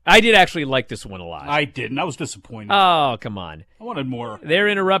 I did actually like this one a lot. I didn't. I was disappointed. Oh, come on. I wanted more. They're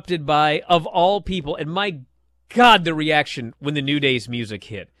interrupted by, of all people, and my God, the reaction when the New Day's music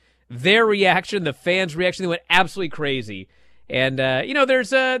hit. Their reaction, the fans' reaction, they went absolutely crazy. And,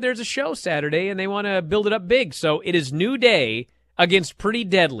 there's a show Saturday, and they want to build it up big. So it is New Day against Pretty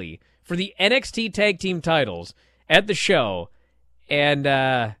Deadly for the NXT Tag Team titles at the show. And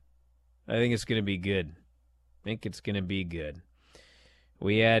I think it's going to be good.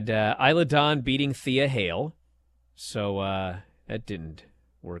 We had Isla Dawn beating Thea Hale. So that didn't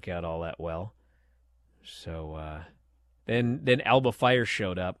work out all that well. So then Alba Fire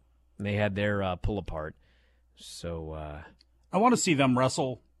showed up, and they had their pull-apart. So I want to see them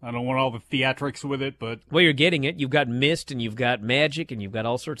wrestle. I don't want all the theatrics with it, but... Well, you're getting it. You've got Mist, and you've got Magic, and you've got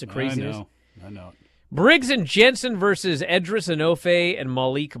all sorts of craziness. I know. Briggs and Jensen versus Edris Enofe and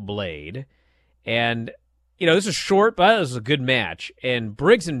Malik Blade. And, this is short, but this is a good match. And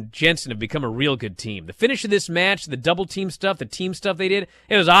Briggs and Jensen have become a real good team. The finish of this match, the double team stuff, the team stuff they did,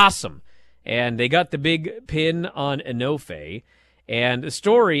 it was awesome. And they got the big pin on Enofe. And the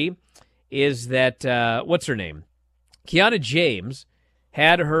story is that, what's her name? Kiana James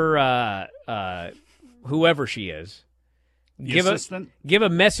had her, whoever she is, give a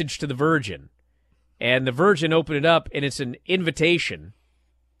message to the Virgin. And the Virgin opened it up, and it's an invitation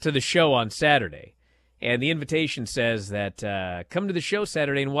to the show on Saturday. And the invitation says that, come to the show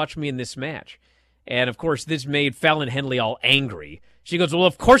Saturday and watch me in this match. And, of course, this made Fallon Henley all angry. She goes, well,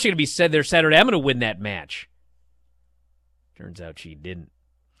 of course you're going to be there Saturday. I'm going to win that match. Turns out she didn't.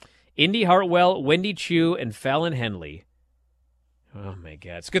 Indy Hartwell, Wendy Chu, and Fallon Henley. Oh, my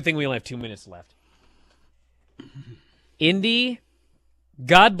God. It's a good thing we only have 2 minutes left. Indy,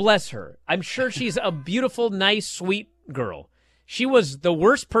 God bless her. I'm sure she's a beautiful, nice, sweet girl. She was the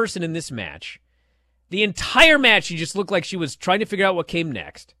worst person in this match. The entire match, she just looked like she was trying to figure out what came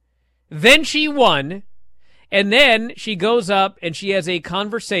next. Then she won, and then she goes up and she has a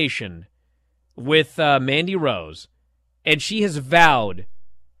conversation with Mandy Rose, and she has vowed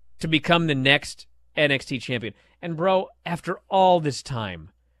to become the next NXT champion. And, bro, after all this time,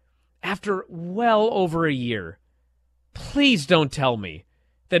 after well over a year, please don't tell me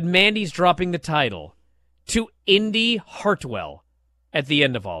that Mandy's dropping the title to Indy Hartwell at the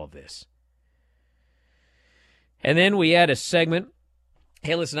end of all of this. And then we had a segment.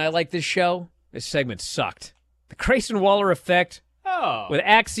 Hey, listen, I like this show. This segment sucked. The Grayson Waller Effect with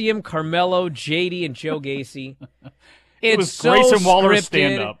Axiom, Carmelo, JD, and Joe Gacy. It's was so Grayson Waller scripted.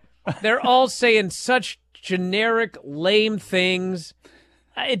 stand-up. They're all saying such generic, lame things.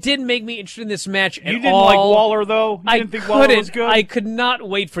 It didn't make me interested in this match at all. You didn't like Waller, though? You didn't think Waller was good? I could not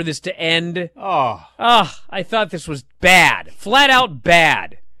wait for this to end. Oh. I thought this was bad. Flat out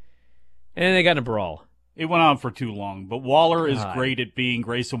bad. And then they got in a brawl. It went on for too long, but Waller is great at being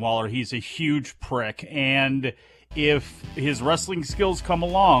Grayson Waller. He's a huge prick, and if his wrestling skills come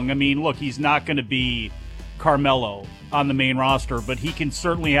along, I mean, look, he's not going to be Carmelo on the main roster, but he can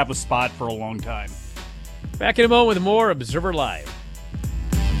certainly have a spot for a long time. Back in a moment with more Observer Live.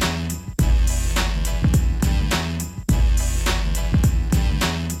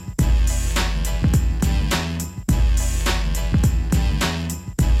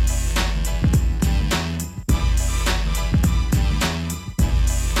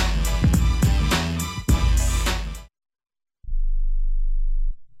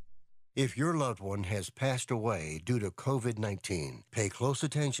 If your loved one has passed away due to COVID-19, pay close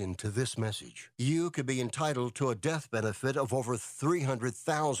attention to this message. You could be entitled to a death benefit of over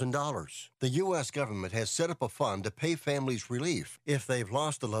 $300,000. The U.S. government has set up a fund to pay families relief if they've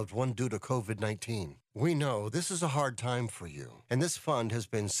lost a loved one due to COVID-19. We know this is a hard time for you, and this fund has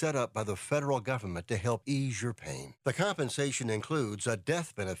been set up by the federal government to help ease your pain. The compensation includes a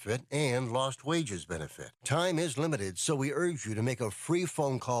death benefit and lost wages benefit. Time is limited, so we urge you to make a free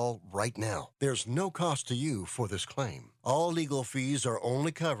phone call right now. There's no cost to you for this claim. All legal fees are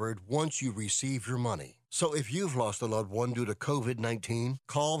only covered once you receive your money. So if you've lost a loved one due to COVID-19,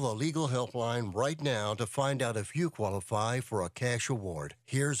 call the legal helpline right now to find out if you qualify for a cash award.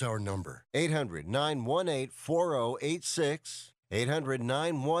 Here's our number, 800-918-4086,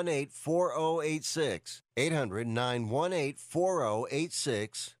 800-918-4086,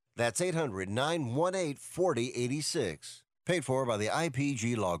 800-918-4086. That's 800-918-4086. Paid for by the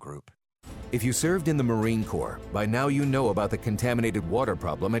IPG Law Group. If you served in the Marine Corps, by now you know about the contaminated water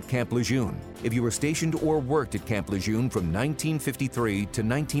problem at Camp Lejeune. If you were stationed or worked at Camp Lejeune from 1953 to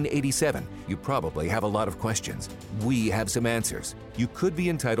 1987, you probably have a lot of questions. We have some answers. You could be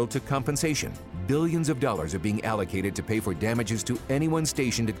entitled to compensation. Billions of dollars are being allocated to pay for damages to anyone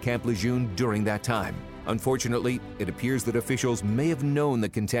stationed at Camp Lejeune during that time. Unfortunately, it appears that officials may have known the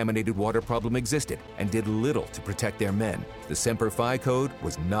contaminated water problem existed and did little to protect their men. The Sempervive code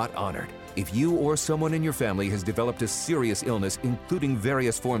was not honored. If you or someone in your family has developed a serious illness, including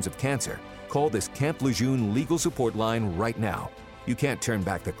various forms of cancer, call this Camp Lejeune legal support line right now. You can't turn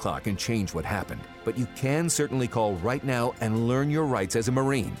back the clock and change what happened, but you can certainly call right now and learn your rights as a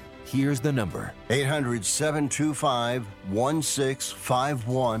Marine. Here's the number.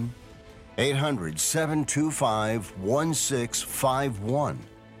 800-725-1651. 800-725-1651.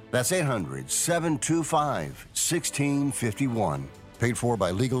 That's 800-725-1651. Paid for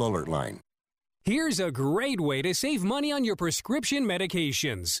by Legal Alert Line. Here's a great way to save money on your prescription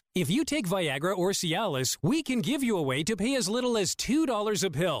medications. If you take Viagra or Cialis, we can give you a way to pay as little as $2 a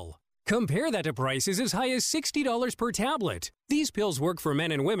pill. Compare that to prices as high as $60 per tablet. These pills work for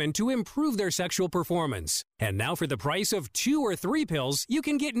men and women to improve their sexual performance. And now for the price of 2 or 3 pills, you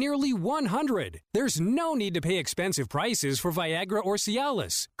can get nearly 100. There's no need to pay expensive prices for Viagra or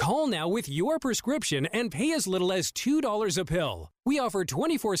Cialis. Call now with your prescription and pay as little as $2 a pill. We offer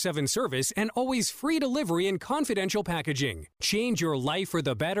 24/7 service and always free delivery and confidential packaging. Change your life for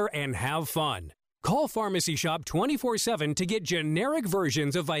the better and have fun. Call Pharmacy Shop 24/7 to get generic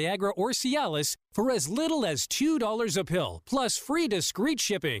versions of Viagra or Cialis for as little as $2 a pill, plus free discreet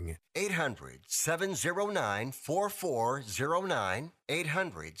shipping. 800-709-4409.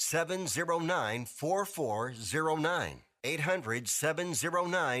 800-709-4409.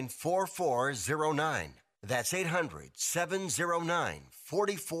 800-709-4409. That's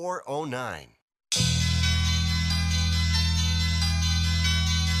 800-709-4409.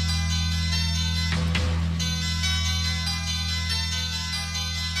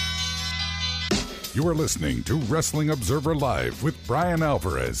 You are listening to Wrestling Observer Live with Bryan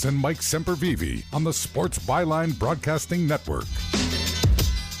Alvarez and Mike Sempervive on the Sports Byline Broadcasting Network.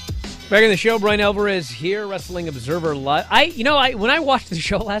 Back in the show, Bryan Alvarez here, Wrestling Observer Live. When I watched the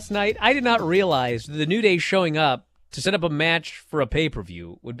show last night, I did not realize that the New Day showing up to set up a match for a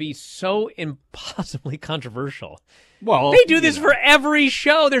pay-per-view would be so impossibly controversial. Well, they do this for every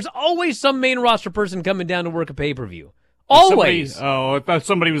show. There's always some main roster person coming down to work a pay-per-view. Always. I thought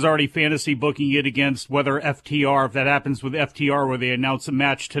somebody was already fantasy booking it against whether FTR, if that happens with FTR, where they announce a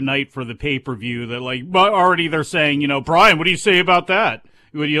match tonight for the pay-per-view, that already they're saying, Bryan, what do you say about that?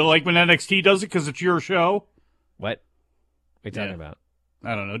 Would you like when NXT does it because it's your show? What are you talking about?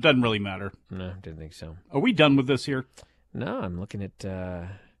 I don't know. It doesn't really matter. No, didn't think so. Are we done with this here? No, I'm looking at, trying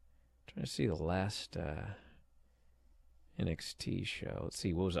to see the last NXT show. Let's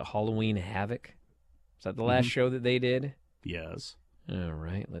see, what was it, Halloween Havoc? Is that the last show that they did? Yes. All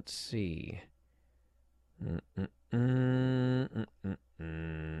right, let's see. Dom,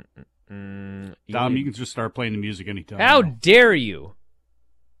 you can just start playing the music anytime. How dare you?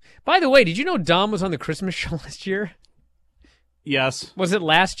 By the way, did you know Dom was on the Christmas show last year? Yes. Was it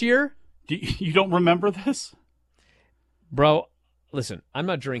last year? You don't remember this? Bro, listen, I'm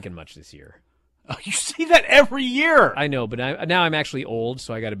not drinking much this year. Oh, you say that every year. I know, but now I'm actually old,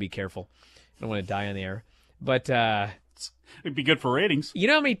 so I got to be careful. I don't want to die on the air. But it'd be good for ratings. You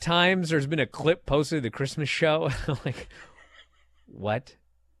know how many times there's been a clip posted of the Christmas show? Like, what?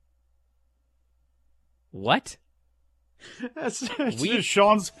 What?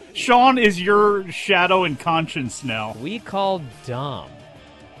 Sean is your shadow and conscience now. We called Dom.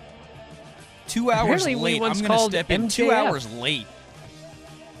 2 hours late. I'm going to step in. MJF. 2 hours late.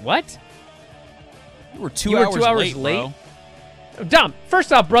 What? You were 2 hours late? Bro. Dom,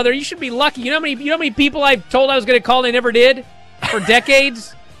 first off, brother, you should be lucky. You know how many people I've told I was going to call and they never did? For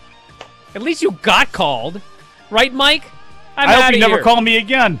decades? At least you got called. Right, Mike? I hope you never call me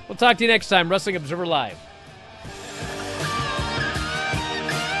again. We'll talk to you next time. Wrestling Observer Live.